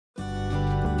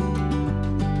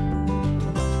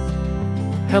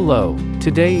Hello,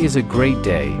 today is a great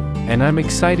day, and I'm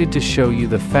excited to show you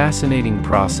the fascinating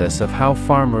process of how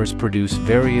farmers produce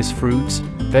various fruits,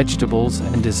 vegetables,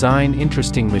 and design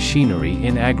interesting machinery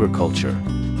in agriculture.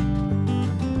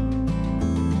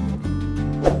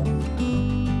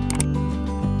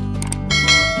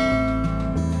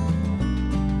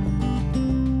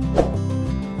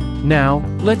 Now,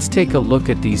 let's take a look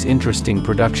at these interesting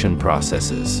production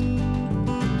processes.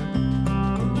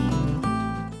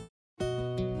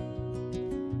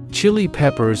 Chili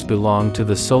peppers belong to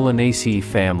the Solanaceae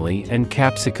family and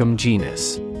Capsicum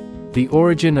genus. The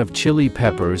origin of chili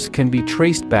peppers can be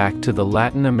traced back to the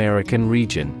Latin American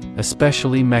region,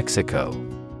 especially Mexico.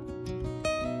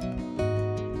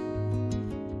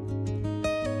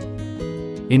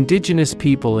 Indigenous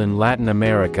people in Latin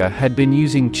America had been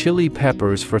using chili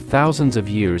peppers for thousands of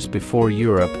years before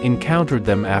Europe encountered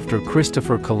them after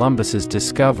Christopher Columbus's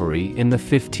discovery in the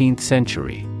 15th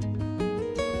century.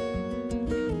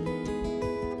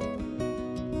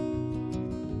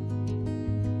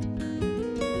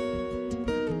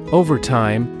 Over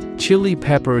time, chili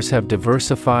peppers have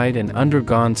diversified and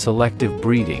undergone selective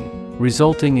breeding,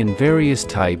 resulting in various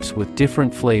types with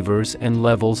different flavors and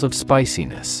levels of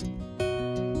spiciness.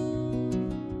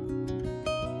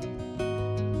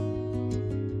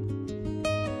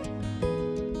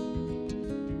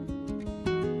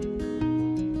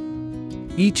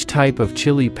 Each type of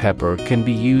chili pepper can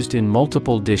be used in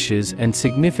multiple dishes and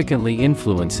significantly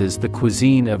influences the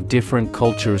cuisine of different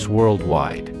cultures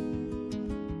worldwide.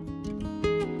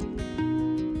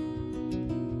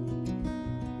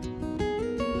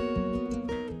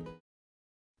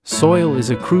 Soil is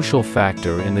a crucial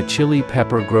factor in the chili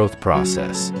pepper growth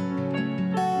process.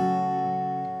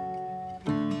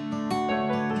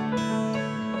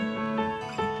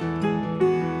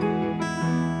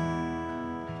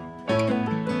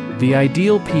 The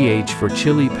ideal pH for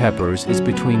chili peppers is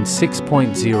between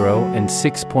 6.0 and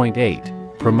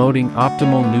 6.8, promoting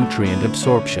optimal nutrient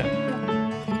absorption.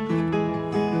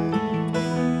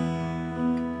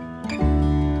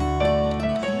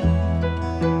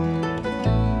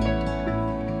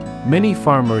 Many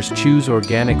farmers choose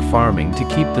organic farming to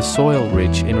keep the soil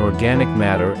rich in organic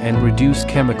matter and reduce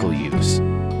chemical use.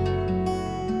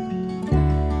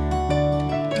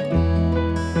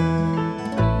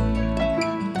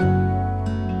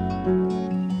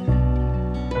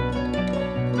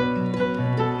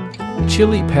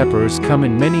 Chili peppers come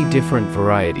in many different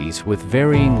varieties with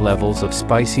varying levels of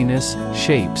spiciness,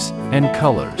 shapes, and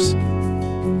colors.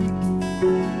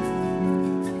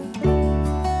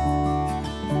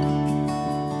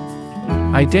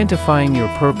 Identifying your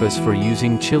purpose for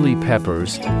using chili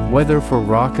peppers, whether for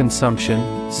raw consumption,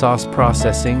 sauce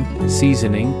processing,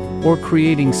 seasoning, or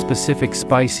creating specific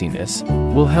spiciness,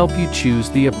 will help you choose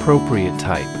the appropriate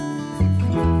type.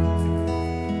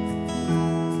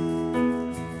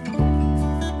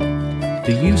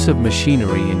 The use of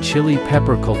machinery in chili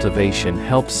pepper cultivation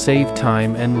helps save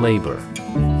time and labor.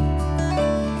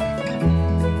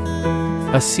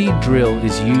 A seed drill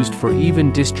is used for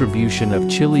even distribution of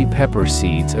chili pepper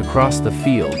seeds across the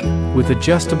field, with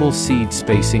adjustable seed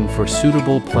spacing for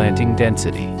suitable planting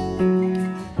density.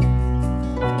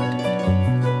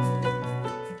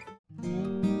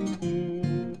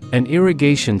 An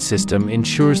irrigation system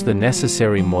ensures the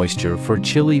necessary moisture for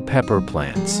chili pepper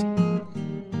plants.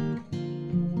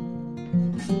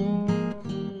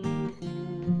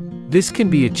 This can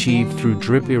be achieved through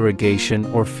drip irrigation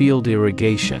or field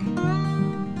irrigation.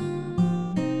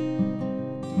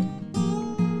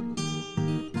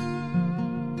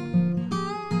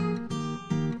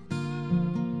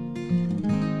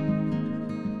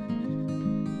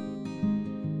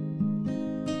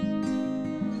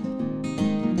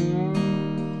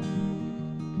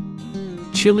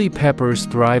 Chili peppers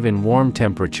thrive in warm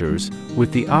temperatures,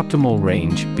 with the optimal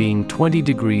range being 20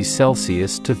 degrees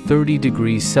Celsius to 30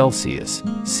 degrees Celsius,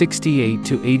 68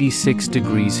 to 86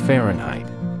 degrees Fahrenheit.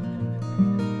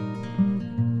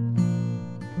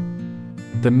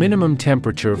 The minimum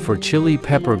temperature for chili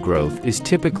pepper growth is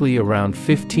typically around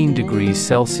 15 degrees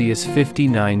Celsius,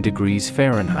 59 degrees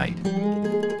Fahrenheit.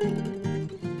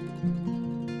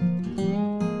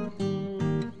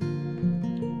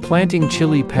 Planting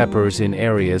chili peppers in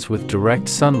areas with direct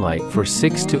sunlight for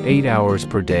 6 to 8 hours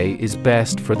per day is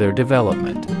best for their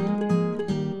development.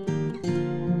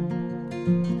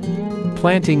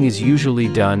 Planting is usually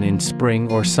done in spring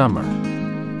or summer.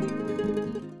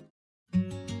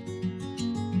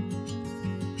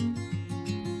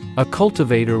 A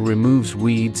cultivator removes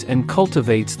weeds and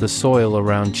cultivates the soil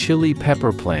around chili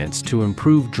pepper plants to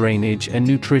improve drainage and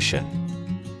nutrition.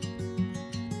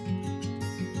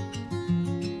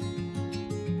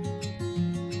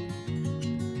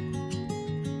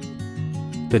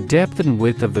 The depth and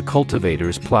width of the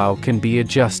cultivator's plow can be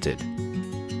adjusted.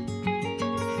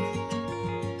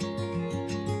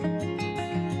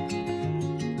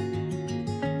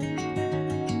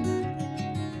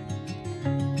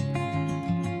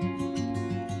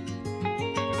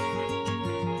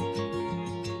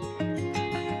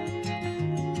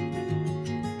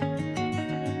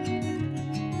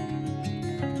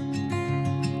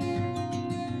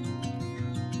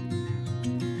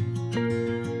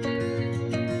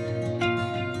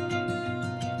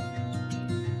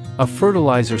 A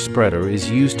fertilizer spreader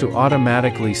is used to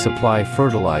automatically supply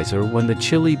fertilizer when the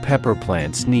chili pepper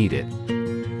plants need it.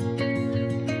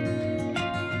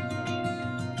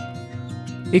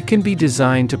 It can be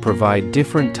designed to provide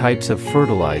different types of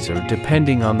fertilizer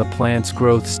depending on the plant's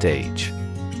growth stage.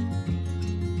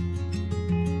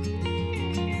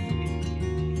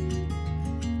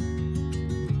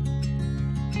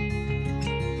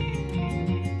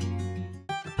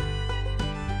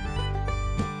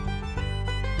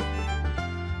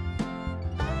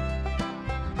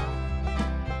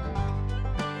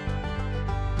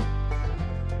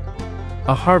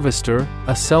 A harvester,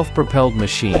 a self-propelled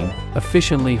machine,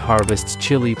 efficiently harvests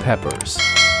chili peppers.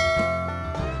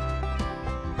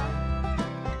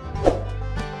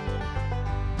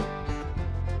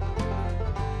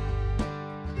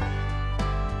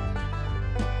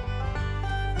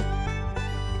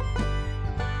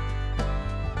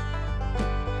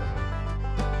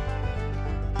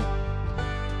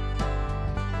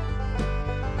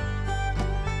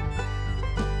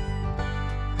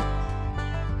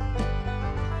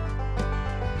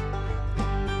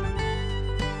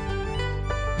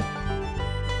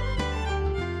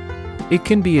 It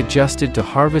can be adjusted to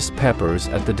harvest peppers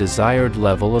at the desired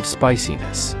level of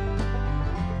spiciness.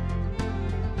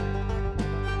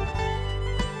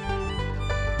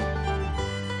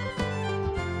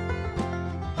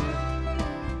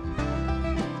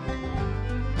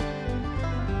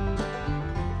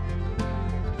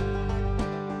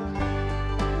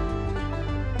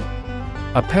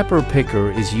 A pepper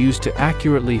picker is used to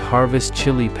accurately harvest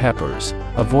chili peppers,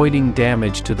 avoiding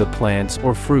damage to the plants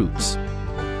or fruits.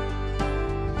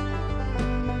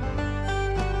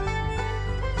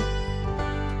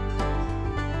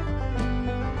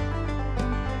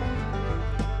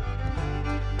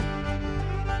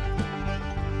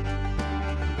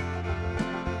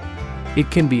 It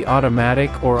can be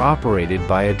automatic or operated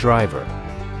by a driver.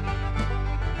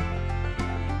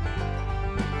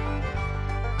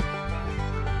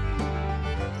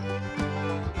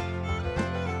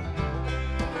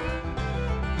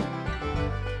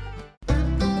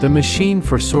 The machine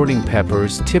for sorting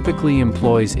peppers typically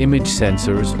employs image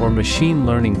sensors or machine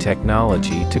learning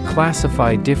technology to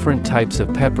classify different types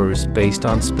of peppers based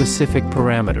on specific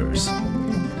parameters.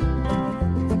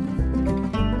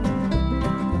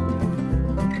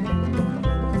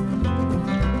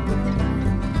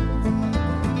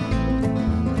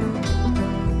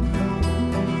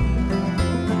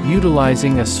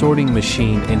 Utilizing a sorting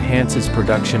machine enhances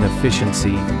production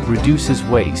efficiency, reduces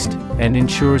waste, and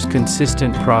ensures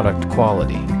consistent product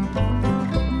quality.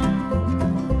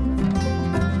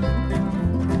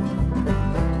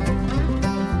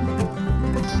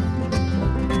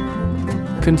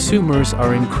 Consumers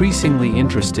are increasingly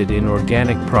interested in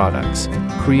organic products,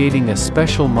 creating a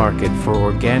special market for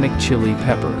organic chili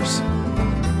peppers.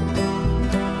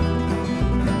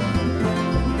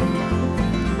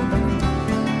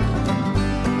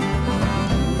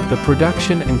 The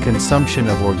production and consumption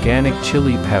of organic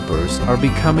chili peppers are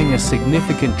becoming a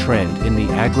significant trend in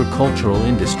the agricultural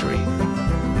industry.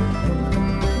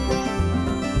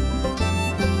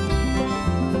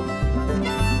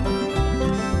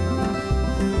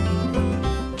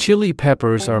 Chili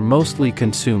peppers are mostly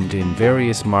consumed in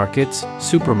various markets,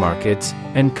 supermarkets,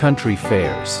 and country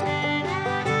fairs.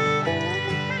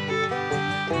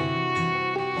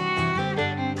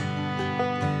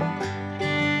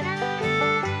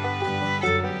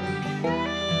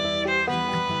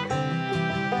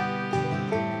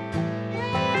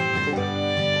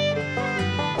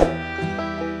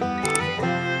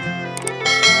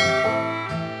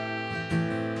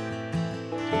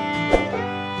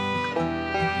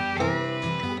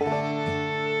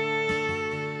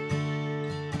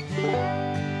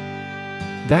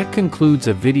 That concludes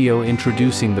a video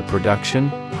introducing the production,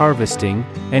 harvesting,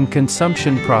 and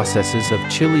consumption processes of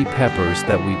chili peppers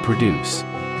that we produce.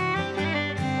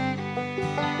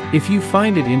 If you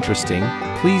find it interesting,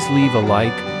 please leave a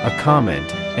like, a comment,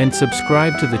 and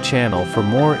subscribe to the channel for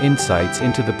more insights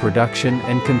into the production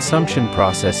and consumption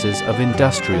processes of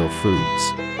industrial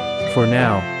foods. For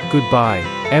now, goodbye,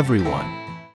 everyone.